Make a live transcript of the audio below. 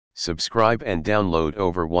Subscribe and download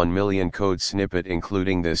over 1 million code snippet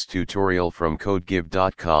including this tutorial from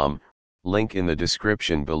codegive.com, link in the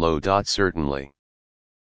description below. Certainly.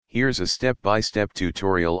 Here's a step-by-step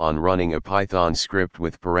tutorial on running a Python script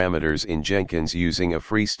with parameters in Jenkins using a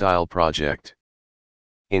Freestyle project.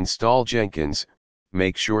 Install Jenkins.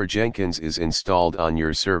 Make sure Jenkins is installed on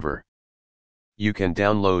your server. You can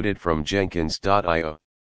download it from jenkins.io.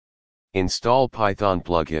 Install Python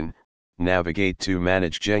plugin. Navigate to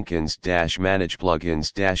Manage Jenkins-Manage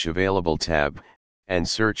Plugins-Available tab, and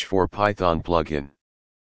search for Python plugin.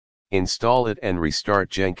 Install it and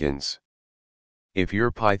restart Jenkins. If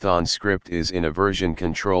your Python script is in a version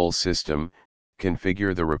control system,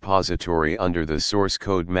 configure the repository under the Source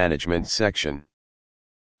Code Management section.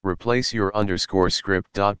 Replace your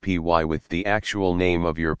 _script.py with the actual name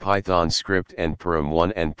of your Python script and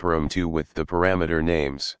PARAM1 and PARAM2 with the parameter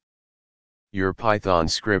names. Your Python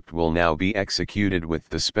script will now be executed with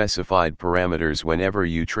the specified parameters whenever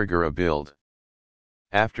you trigger a build.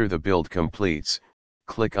 After the build completes,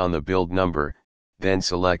 click on the build number, then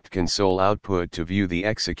select Console Output to view the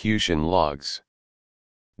execution logs.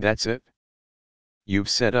 That's it. You've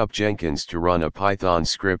set up Jenkins to run a Python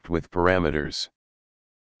script with parameters.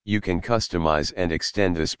 You can customize and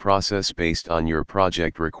extend this process based on your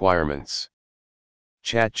project requirements.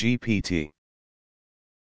 ChatGPT.